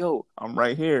be like, yo, I'm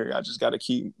right here. I gotta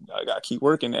keep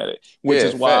working at it. Which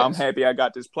is why I'm happy I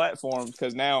got this platform,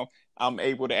 because now I'm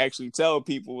able to actually tell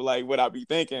people like what I be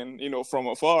thinking, from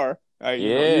afar.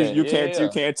 You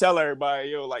can't tell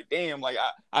everybody, like, damn, like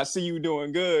I see you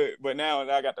doing good, but now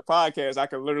that I got the podcast, I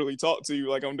can literally talk to you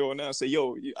like I'm doing now. Say,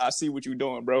 yo, I see what you're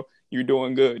doing, bro. You're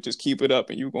doing good. Just keep it up,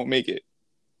 and you're gonna make it.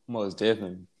 Most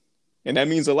definitely. And that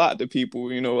means a lot to people,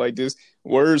 like this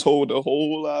words hold a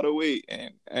whole lot of weight.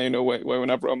 And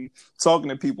whenever I'm talking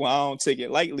to people, I don't take it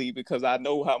lightly because I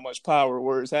know how much power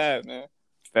words have, man.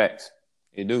 Facts.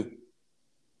 They do.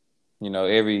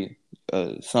 every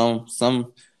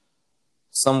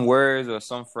some words or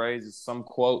some phrases, some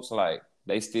quotes, like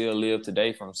they still live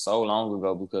today from so long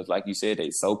ago because, like you said,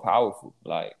 they so powerful.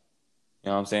 Like, you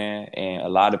know what I'm saying? And a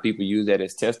lot of people use that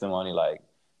as testimony. Like,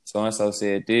 so and so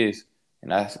said this,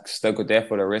 and I stuck with that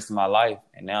for the rest of my life.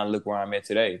 And now look where I'm at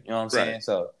today. You know what I'm Right. saying?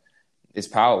 So it's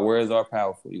power. Words are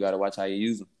powerful. You got to watch how you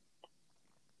use them.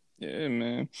 Yeah,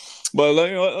 man. But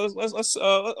let's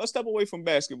step away from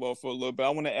basketball for a little bit. I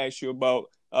want to ask you about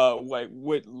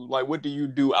what do you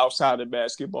do outside of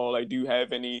basketball? Like, do you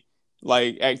have any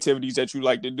like activities that you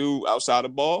like to do outside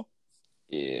of ball?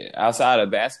 Yeah, outside of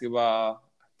basketball,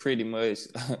 pretty much.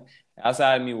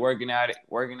 Outside of me working out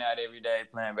every day,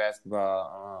 playing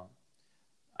basketball.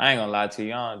 I ain't gonna lie to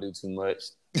you, I don't do too much.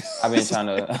 I've been trying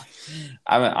to.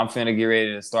 I'm finna get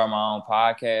ready to start my own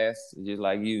podcast, just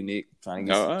like you, Nick. Trying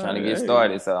to get Hey.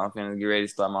 started. So I'm finna get ready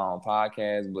to start my own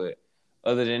podcast. But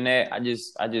other than that, I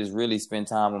just really spend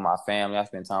time with my family. I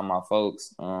spend time with my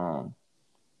folks.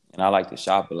 And I like to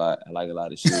shop a lot. I like a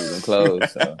lot of shoes and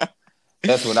clothes. So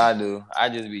that's what I do. I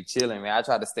just be chilling, man. I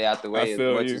try to stay out the I way as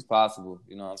feel much you. as possible.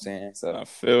 You know what I'm saying? So I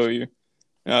feel you.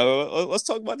 Now, let's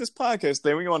talk about this podcast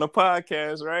thing. We on a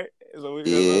podcast, right? So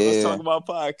let's talk yeah, about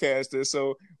podcasting.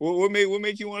 So, what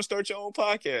make you want to start your own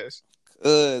podcast?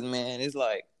 good man. It's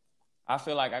like I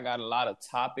feel like I got a lot of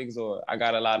topics or I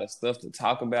got a lot of stuff to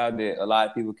talk about that a lot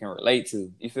of people can relate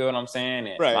to. You feel what I'm saying?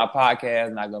 And Right. my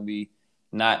podcast not gonna be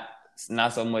not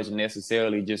not so much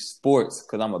necessarily just sports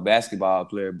because I'm a basketball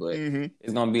player, but Mm-hmm.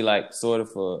 it's gonna be like sort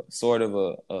of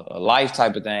a life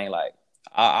type of thing. Like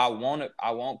I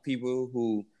want people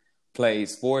who play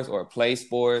sports or play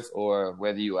sports or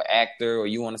whether you an actor or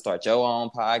you want to start your own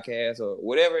podcast or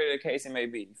whatever the case it may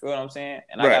be. You feel what I'm saying?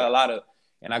 And Right. I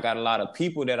got a lot of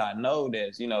people that I know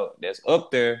that's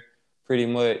up there pretty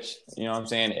much, you know what I'm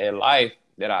saying, in life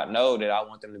that I know that I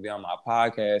want them to be on my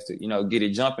podcast to, get it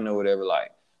jumping or whatever.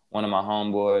 Like one of my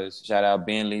homeboys, shout out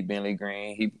Bentley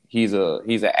Green. He's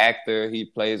an actor. He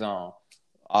plays on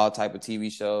all type of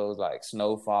TV shows like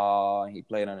Snowfall. He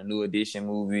played on a New Edition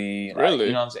movie. Like, you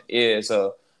Really? know what I'm saying? Yeah,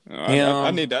 so I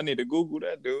him, need to Google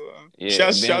that, dude.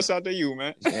 yeah, Shouts out to you,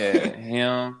 man. yeah,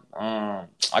 him.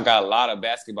 I got a lot of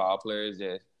basketball players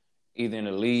that either in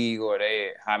the league or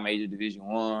they at high major division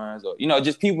ones or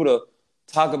just people to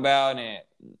talk about and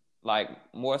like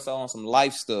more so on some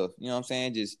life stuff. You know what I'm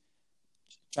saying? Just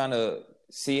trying to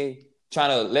trying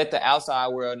to let the outside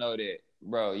world know that,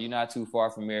 bro, you're not too far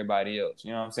from everybody else.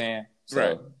 You know what I'm saying?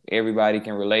 Right. So everybody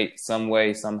can relate some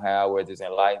way, somehow, whether it's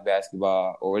in life,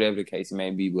 basketball, or whatever the case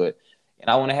may be. And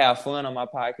I want to have fun on my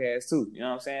podcast too. You know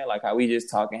what I'm saying? Like how we just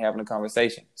talking, having a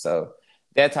conversation. So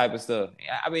that type of stuff.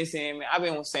 I've been saying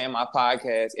my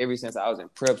podcast ever since I was in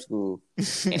prep school,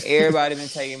 and everybody been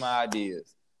taking my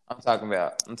ideas. I'm talking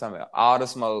about All the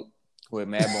Smoke with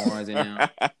Matt Barnes and them.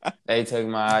 They took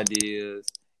my ideas,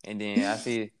 and then I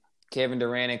see Kevin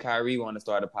Durant and Kyrie want to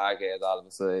start a podcast all of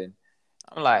a sudden.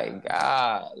 I'm like,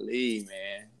 golly,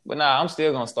 man. But nah, I'm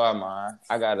still gonna start mine.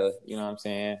 I gotta, you know what I'm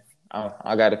saying?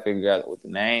 I gotta figure out what the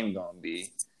name gonna be,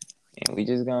 and we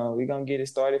gonna get it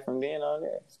started from then on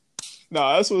there.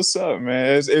 No, that's what's up,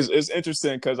 man. It's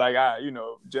interesting because I got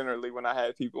generally when I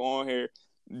have people on here,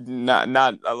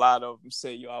 not a lot of them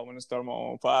say, "Yo, I want to start my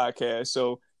own podcast."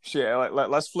 So shit,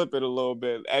 let's flip it a little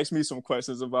bit. Ask me some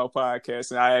questions about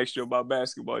podcasting. I asked you about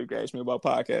basketball. You can ask me about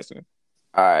podcasting.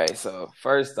 All right. So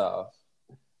first off,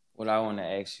 what I want to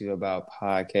ask you about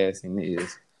podcasting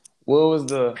is, what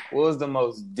was the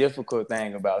most difficult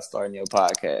thing about starting your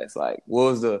podcast? Like, what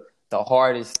was the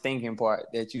hardest thinking part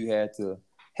that you had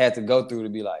to go through to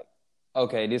be like,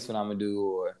 okay, this is what I'm gonna do,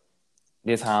 or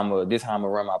this how I'm gonna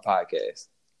run my podcast.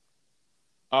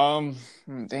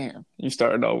 Damn, you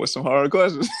started off with some hard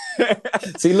questions.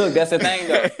 See, look, that's the thing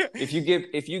though. If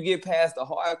you get past the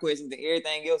hard questions, then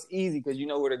everything else easy because you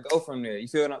know where to go from there. You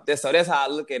feel what that's how I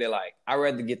look at it. Like I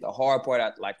rather get the hard part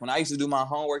out. Like when I used to do my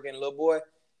homework as a little boy,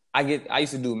 I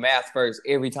used to do math first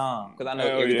every time because I know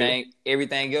Hell yeah.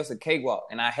 everything else a cakewalk,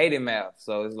 and I hated math.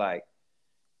 So it's like,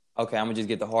 okay, I'm gonna just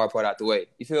get the hard part out the way.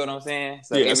 You feel what I'm saying?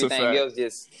 So Yeah, that's a everything fact. else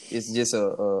it's just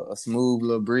a smooth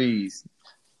little breeze.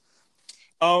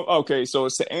 Okay, so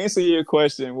to answer your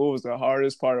question, what was the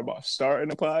hardest part about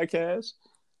starting a podcast?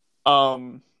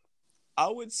 Um, I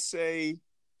would say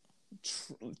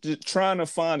just trying to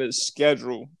find a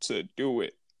schedule to do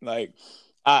it. Like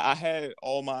I had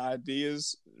all my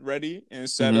ideas ready and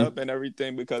set Mm-hmm. up and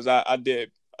everything because I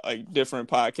did like different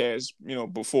podcasts,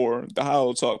 before the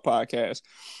Hollow Talk podcast.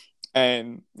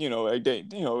 And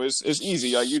it's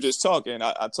easy. Like you just talk, and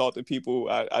I talk to people.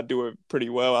 I do it pretty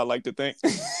well. I like to think.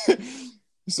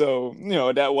 So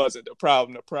that wasn't the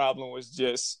problem. The problem was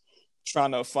just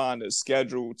trying to find a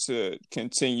schedule to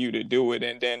continue to do it.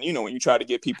 And then, when you try to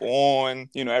get people on,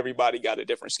 everybody got a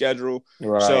different schedule.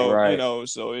 Right, So, right.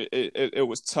 so it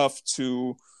was tough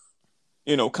to,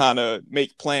 kind of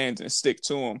make plans and stick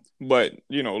to them. But,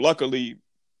 luckily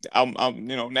I'm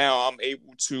now I'm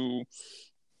able to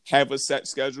have a set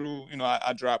schedule.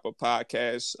 I drop a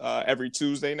podcast every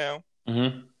Tuesday now.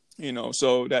 Mm-hmm.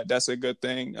 So that's a good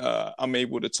thing. I'm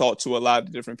able to talk to a lot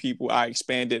of different people. I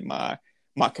expanded my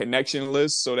connection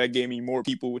list, so that gave me more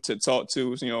people to talk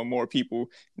to. More people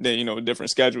than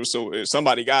different schedules. So if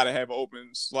somebody got to have an open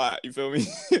slot. You feel me?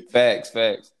 Facts,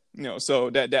 facts. So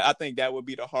that I think that would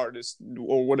be the hardest,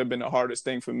 or would have been the hardest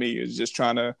thing for me, is just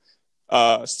trying to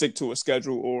stick to a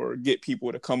schedule or get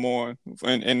people to come on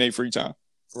in their free time.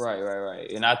 Right, right,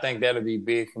 right. And I think that'll be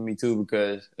big for me too,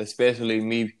 because especially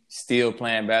me still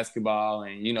playing basketball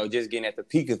and, just getting at the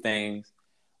peak of things,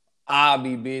 I'll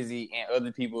be busy and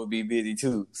other people will be busy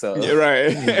too. So, Yeah,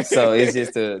 right. so it's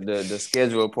just the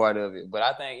schedule part of it. But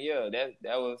I think,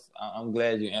 that was, I'm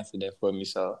glad you answered that for me,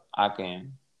 so I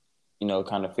can,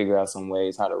 kind of figure out some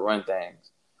ways how to run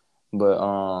things. But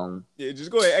yeah, just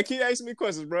go ahead. I keep asking me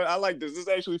questions, bro. I like this. This is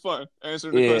actually fun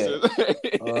answering the yeah.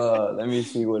 questions. Let me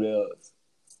see what else.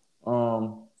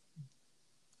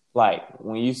 Like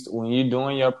when you're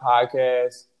doing your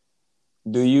podcast,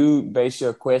 do you base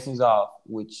your questions off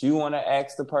what you want to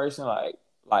ask the person? Like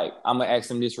I'm gonna ask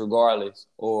them this regardless,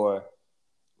 or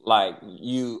like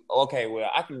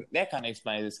I can, that kind of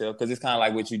explains itself, because it's kind of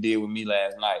like what you did with me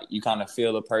last night. You kind of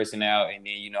feel the person out, and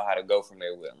then you know how to go from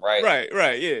there with them, right?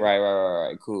 Right, yeah.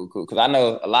 Right. Cool. Because I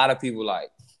know a lot of people, like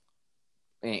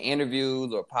in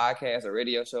interviews or podcasts or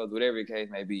radio shows, whatever the case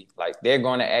may be, like they're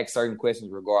going to ask certain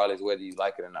questions regardless whether you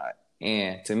like it or not.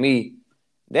 And to me,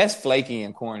 that's flaky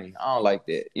and corny. I don't like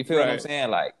that. You feel what I'm saying?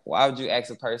 Like, why would you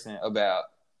ask a person about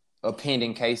a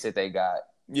pending case that they got?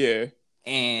 Yeah.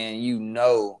 And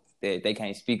that they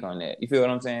can't speak on that. You feel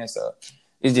what I'm saying? So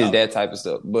it's just that type of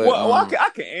stuff. But I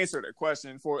can answer the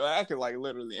question I can like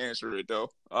literally answer it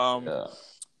though.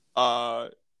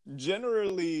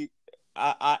 Generally,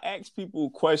 I ask people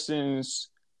questions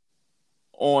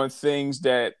on things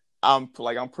that I'm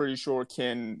pretty sure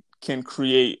can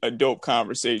create a dope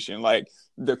conversation. Like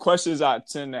the questions I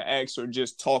tend to ask are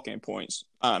just talking points,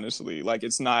 honestly. Like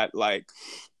it's not like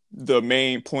the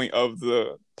main point of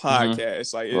the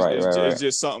podcast. Like it's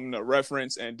just something to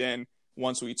reference, and then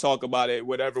once we talk about it,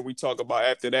 whatever we talk about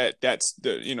after that, that's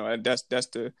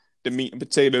the meat and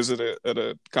potatoes of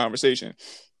the conversation.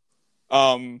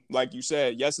 Like you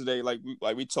said yesterday, like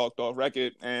we talked off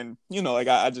record, and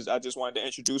I just wanted to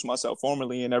introduce myself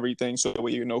formally and everything, so that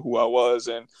way you know who I was,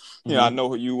 and I know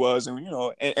who you was, and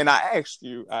and I asked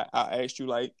you,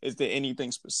 like, is there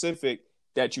anything specific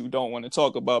that you don't want to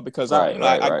talk about? Because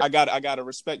I gotta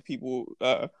respect people.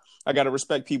 I gotta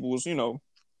respect people's,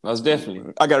 most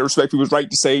definitely. I gotta respect people's right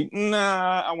to say,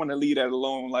 nah, I want to leave that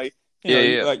alone. Like,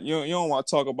 like you don't want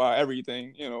to talk about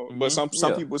everything, But some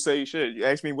people say, shit, you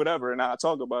ask me whatever, and I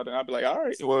talk about it. And I'll be like, all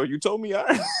right, well, you told me, all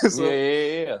right. So,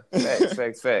 yeah.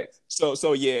 Facts.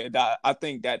 So yeah, I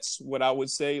think that's what I would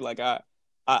say. Like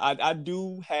I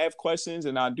do have questions,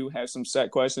 and I do have some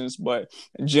set questions, but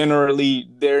generally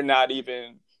they're not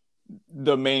even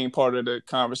the main part of the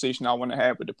conversation I want to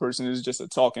have with the person. Is just a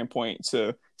talking point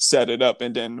to set it up,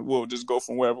 and then we'll just go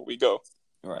from wherever we go.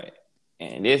 Right.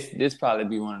 And this probably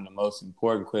be one of the most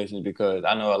important questions, because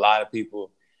I know a lot of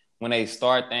people, when they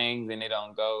start things and they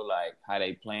don't go like how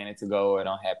they plan it to go, or it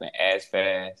don't happen as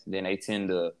fast, then they tend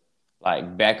to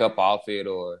like back up off it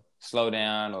or slow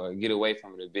down or get away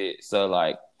from it a bit. So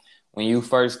like when you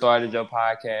first started your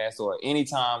podcast, or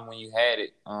anytime when you had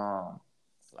it,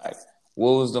 like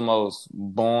what was the most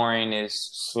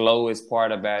boringest, slowest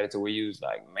part about it, to where you was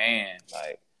like, man,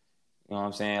 like, you know what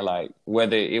I'm saying? Like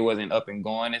whether it wasn't up and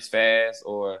going as fast,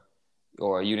 or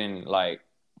you didn't like,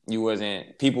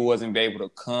 people wasn't be able to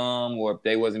come, or if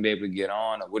they wasn't be able to get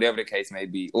on, or whatever the case may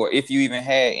be, or if you even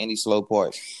had any slow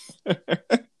parts.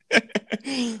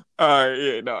 All right,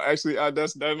 yeah, no, actually,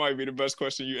 that might be the best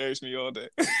question you asked me all day.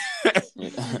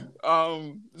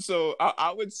 So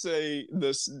I would say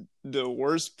the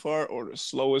worst part, or the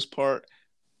slowest part,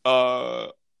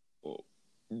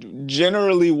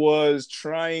 generally was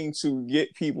trying to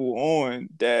get people on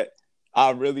that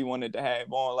I really wanted to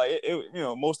have on. Like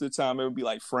it, most of the time it would be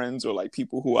like friends, or like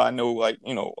people who I know, like,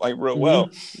 like real well.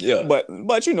 Yeah. But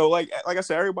like I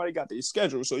said, everybody got their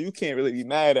schedule, so you can't really be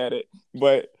mad at it.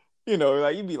 But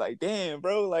like you'd be like, damn,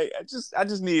 bro, like I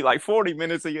just need like 40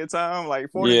 minutes of your time,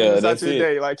 like 40 Yeah, minutes out that's your it.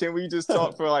 day. Like, can we just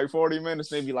talk for like 40 minutes?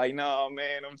 They'd be like, nah,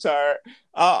 man, I'm tired.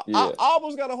 I Yeah.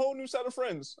 almost got a whole new set of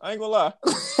friends. I ain't gonna lie.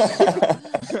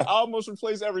 I almost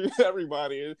replaced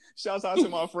everybody. Shouts out to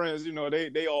my friends.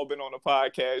 They all been on the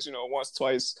podcast, once,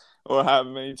 twice, or however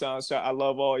many times. I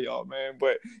love all y'all, man.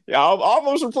 But yeah, I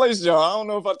almost replaced y'all. I don't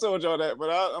know if I told y'all that, but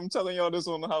I'm telling y'all this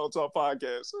on the How to Talk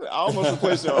podcast. I almost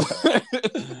replaced y'all.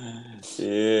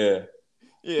 Yeah.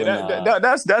 Yeah, But nah.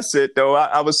 that's it though.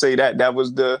 I would say that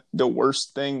was the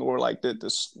worst thing, or like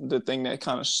the thing that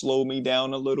kind of slowed me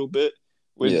down a little bit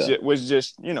Yeah. was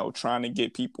just trying to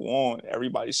get people on.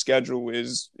 Everybody's schedule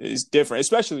is different,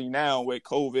 especially now with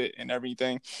COVID and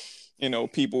everything.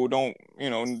 People don't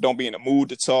be in the mood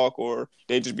to talk, or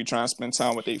they just be trying to spend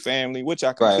time with their family, which I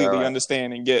Right, completely right,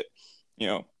 understand and get.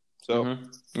 So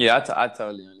Yeah, I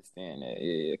totally understand that.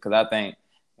 Yeah, because I think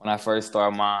when I first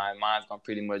start mine's gonna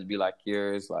pretty much be like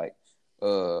yours. Like,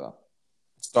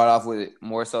 start off with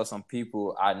more so some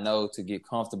people I know to get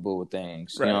comfortable with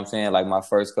things. You know what right, I'm saying? Like my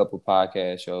first couple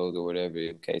podcast shows or whatever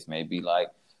the case may be. Like,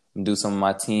 do some of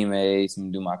my teammates,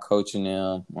 and do my coaching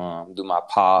them, do my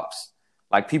pops,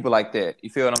 like people like that. You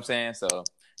feel what I'm saying? So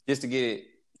just to get it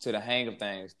to the hang of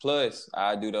things. Plus,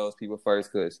 I do those people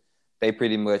first because they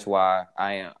pretty much why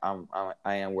I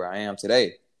am where I am today.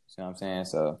 You know what I'm saying?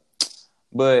 So,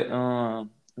 but I'm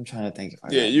trying to think if I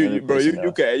yeah, got another bro, question you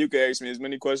though. can you can ask me as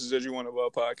many questions as you want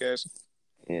about podcasting.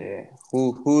 Yeah,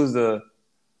 who's the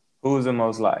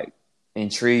most like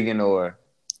intriguing or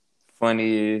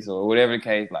funniest or whatever the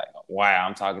case? Like, wow,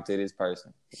 I'm talking to this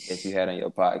person that you had on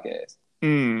your podcast.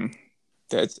 Hmm.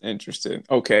 That's interesting.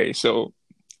 Okay, so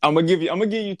I'm gonna give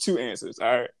you two answers.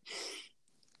 All right.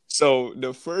 So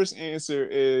the first answer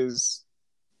is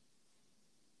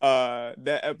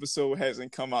that episode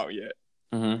hasn't come out yet.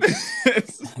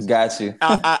 Got you.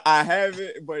 I have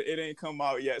it, but it ain't come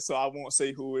out yet, so I won't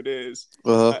say who it is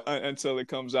Uh-huh. until it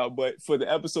comes out. But for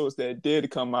the episodes that did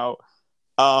come out,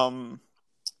 um,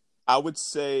 I would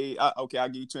say okay, I'll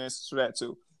give you two answers for that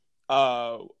too.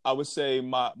 I would say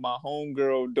my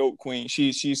homegirl Dope Queen.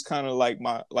 She's kind of like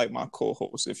my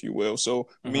co-host, if you will. So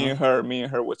Uh-huh. me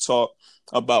and her would talk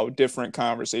about different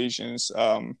conversations.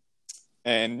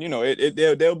 And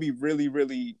they'll be really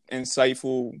really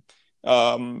insightful,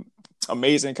 um,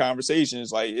 amazing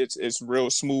conversations. Like it's real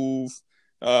smooth.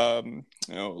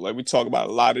 Like we talk about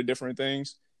a lot of different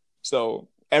things. So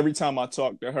every time I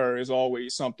talk to her, is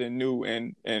always something new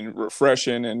and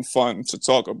refreshing and fun to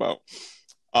talk about.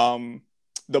 Um,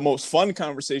 the most fun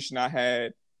conversation I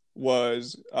had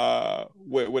was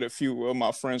with a few of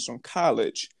my friends from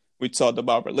college. We talked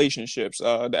about relationships.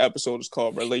 The episode is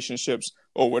called "Relationships"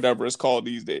 or whatever it's called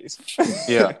these days.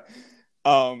 Yeah.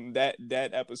 That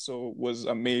episode was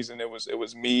amazing. It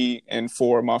was me and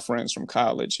four of my friends from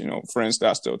college. Friends that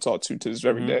I still talk to this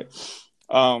very day.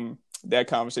 Mm-hmm. That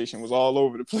conversation was all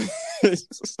over the place.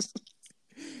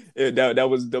 That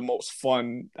was the most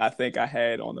fun I think I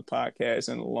had on the podcast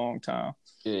in a long time.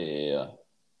 Yeah.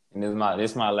 And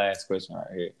this is my last question right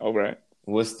here. All right.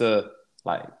 What's the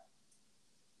like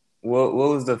what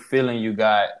was the feeling you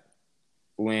got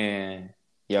when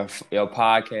your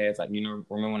podcast, like, remember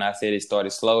when I said it started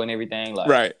slow and everything? Like,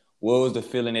 Right. what was the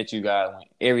feeling that you got when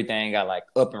everything got like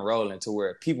up and rolling to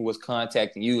where people was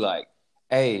contacting you like,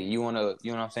 hey, you know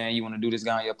what I'm saying? You wanna do this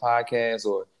guy on your podcast,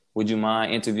 or would you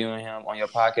mind interviewing him on your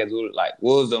podcast? Like,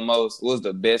 what was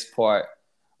the best part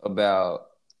about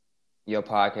your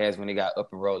podcast when it got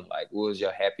up and rolling? Like, what was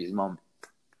your happiest moment?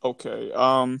 Okay.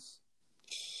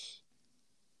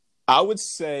 I would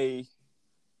say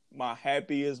my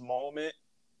happiest moment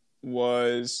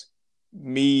was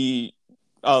me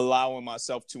allowing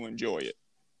myself to enjoy it.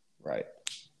 Right.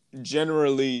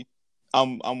 Generally,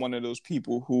 I'm one of those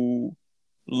people who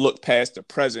look past the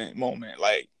present moment.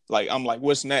 Like I'm like,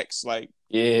 what's next? Like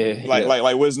Yeah, like yeah. like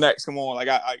like what's next? Come on,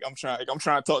 I'm trying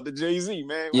to talk to Jay-Z,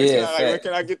 man. Yeah, When fact.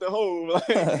 can I get the hold?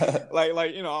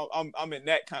 I'm in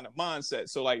that kind of mindset.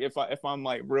 So like if I'm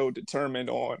like real determined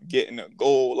on getting a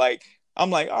goal, like I'm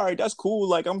like, all right, that's cool.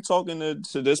 Like I'm talking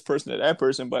to this person, to that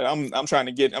person, but I'm trying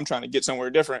to get somewhere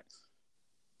different.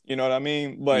 You know what I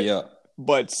mean? Yeah.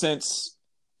 But since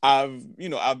I've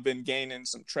been gaining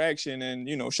some traction,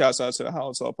 and shouts out to the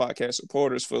House All Podcast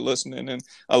supporters for listening and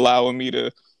allowing me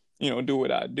to do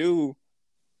what I do.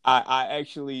 I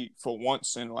actually, for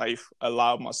once in life,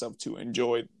 allowed myself to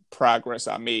enjoy progress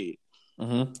I made.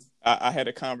 Mm-hmm. I had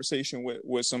a conversation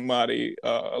with somebody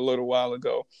a little while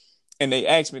ago, and they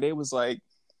asked me, they was like,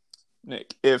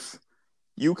 Nick, if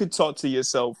you could talk to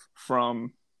yourself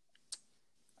from,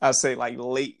 I say like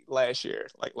late last year,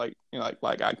 like you know,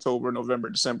 like October, November,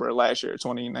 December last year,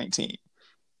 2019,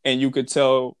 and you could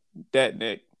tell that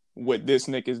Nick what this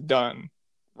Nick has done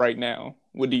right now,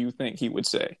 what do you think he would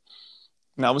say?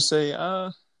 And I would say, I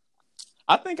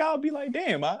think I would be like,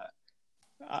 damn,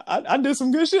 I did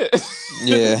some good shit.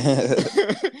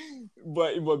 Yeah.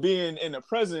 but being in the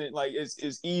present, like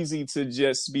it's easy to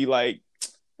just be like,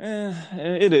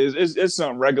 it is. It's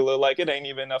something regular. Like it ain't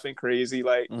even nothing crazy.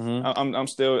 Like Mm-hmm. I'm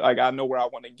still like I know where I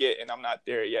want to get, and I'm not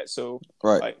there yet. So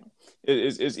Right. like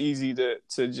it's easy to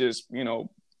just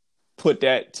put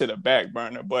that to the back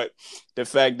burner. But the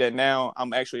fact that now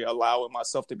I'm actually allowing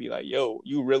myself to be like, yo,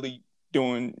 you really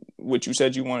doing what you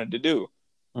said you wanted to do.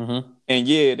 Mm-hmm. And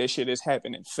yeah, that shit is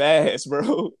happening fast,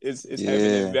 bro. It's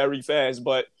happening Yeah. very fast,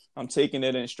 but I'm taking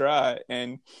it in stride.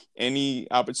 And any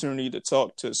opportunity to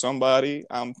talk to somebody,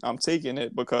 I'm taking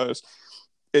it because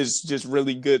it's just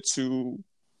really good to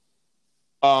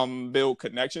build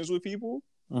connections with people.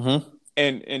 Mm-hmm.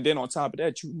 And then on top of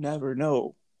that, you never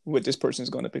know what this person's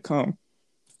gonna become.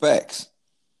 Facts.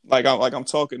 Like I'm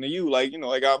talking to you, like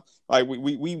like I'm like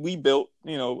we built a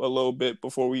little bit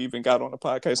before we even got on the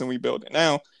podcast, and we built it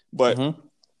now. But Mm-hmm.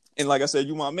 and like I said,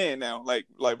 you my man now. Like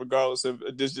regardless of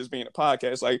this just being a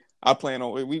podcast, like I plan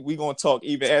on we gonna talk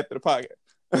even after the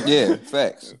Yeah. podcast.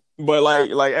 Facts. But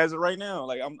like as of right now,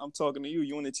 like I'm talking to you.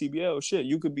 You in the TBL, shit.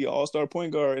 You could be an all-star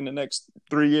point guard in the next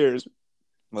 3 years.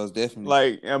 Most definitely.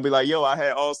 Like and I'll be like, yo, I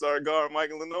had all-star guard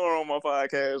Michael Lenoir on my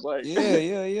podcast. Like, Yeah.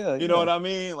 Yeah. Yeah. you know Yeah. what I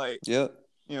mean? Like, Yep.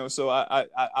 so I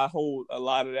hold a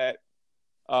lot of that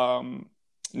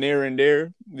near and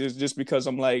dear, just because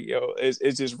I'm like, yo,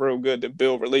 it's just real good to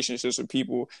build relationships with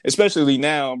people, especially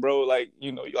now, bro. Like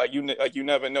you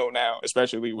never know now,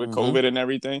 especially with Mm-hmm. COVID and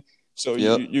everything. So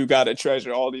Yep. you gotta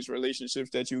treasure all these relationships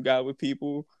that you got with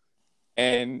people,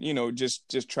 and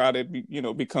just try to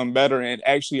become better and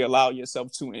actually allow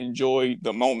yourself to enjoy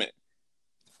the moment.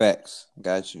 Facts.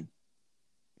 Got you.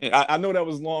 And I know that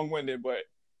was long winded, but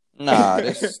Nah,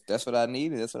 that's what I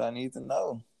needed. That's what I need to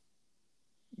know.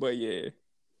 but yeah.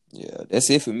 Yeah, that's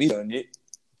it for me, though, Nick.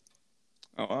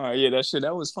 Oh, all right, yeah,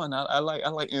 that was fun. I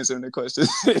like answering the questions.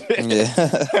 Yeah.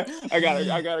 I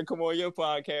gotta come on your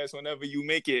podcast whenever you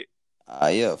make it.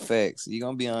 Yeah, facts. You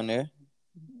gonna be on there?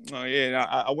 Oh yeah,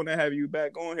 I want to have you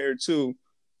back on here too.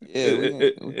 Yeah,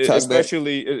 we talk back.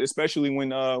 Especially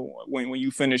when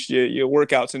you finish your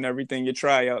workouts and everything, your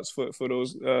tryouts for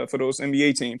those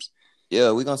NBA teams.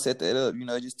 Yeah, we gonna set that up.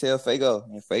 Just tell Fago,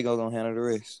 and Fago gonna handle the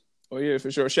rest. Oh yeah,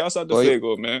 for sure. Shouts out to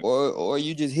Fago, man. Or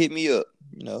you just hit me up.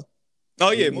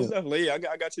 Oh yeah, most definitely. Yeah,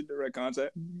 I got your direct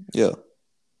contact. Yeah.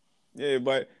 Yeah,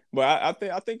 but I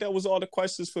think that was all the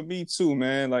questions for me too,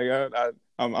 man. Like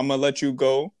I'm gonna let you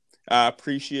go. I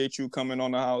appreciate you coming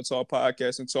on the How Talk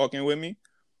podcast and talking with me.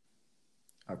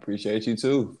 I appreciate you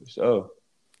too, for sure.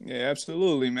 Yeah,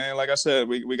 absolutely, man. Like I said,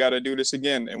 we got to do this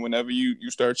again. And whenever you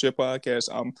start your podcast,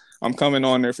 I'm coming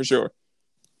on there for sure.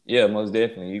 Yeah, most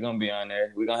definitely. You're gonna be on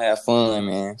there. We're gonna have fun,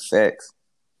 man. Facts.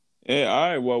 Yeah, all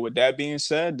right. Well, with that being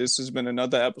said, this has been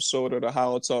another episode of the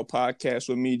How Talk podcast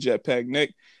with me, Jetpack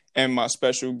Nick, and my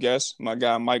special guest, my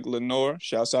guy Mike Lenoir.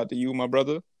 Shouts out to you, my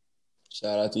brother.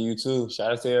 Shout out to you too.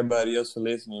 Shout out to everybody else for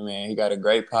listening, man. He got a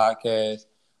great podcast.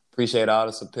 Appreciate all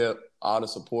the support, all the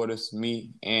supporters,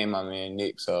 me and my man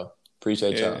Nick. So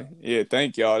appreciate y'all. Yeah,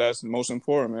 thank y'all. That's the most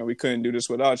important, man. We couldn't do this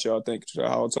without y'all. Thank you to the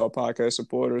How Talk podcast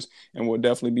supporters, and we'll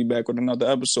definitely be back with another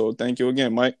episode. Thank you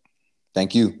again, Mike.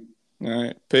 Thank you. All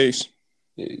right, peace.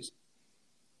 Peace.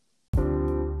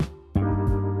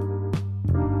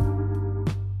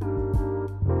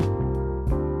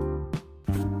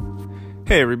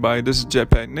 Hey everybody, this is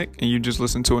Jetpack Nick, and you just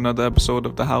listened to another episode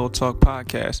of the How Talk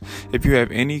podcast. If you have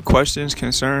any questions,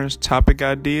 concerns, topic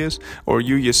ideas, or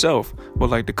you yourself would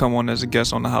like to come on as a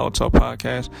guest on the How Talk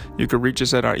podcast, you can reach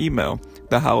us at our email,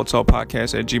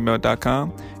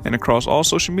 thehowtalkpodcast@gmail.com, and across all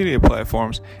social media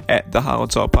platforms at the How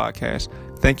Talk podcast.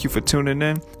 Thank you for tuning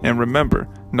in, and remember,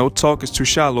 no talk is too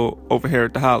shallow over here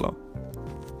at the Hollow.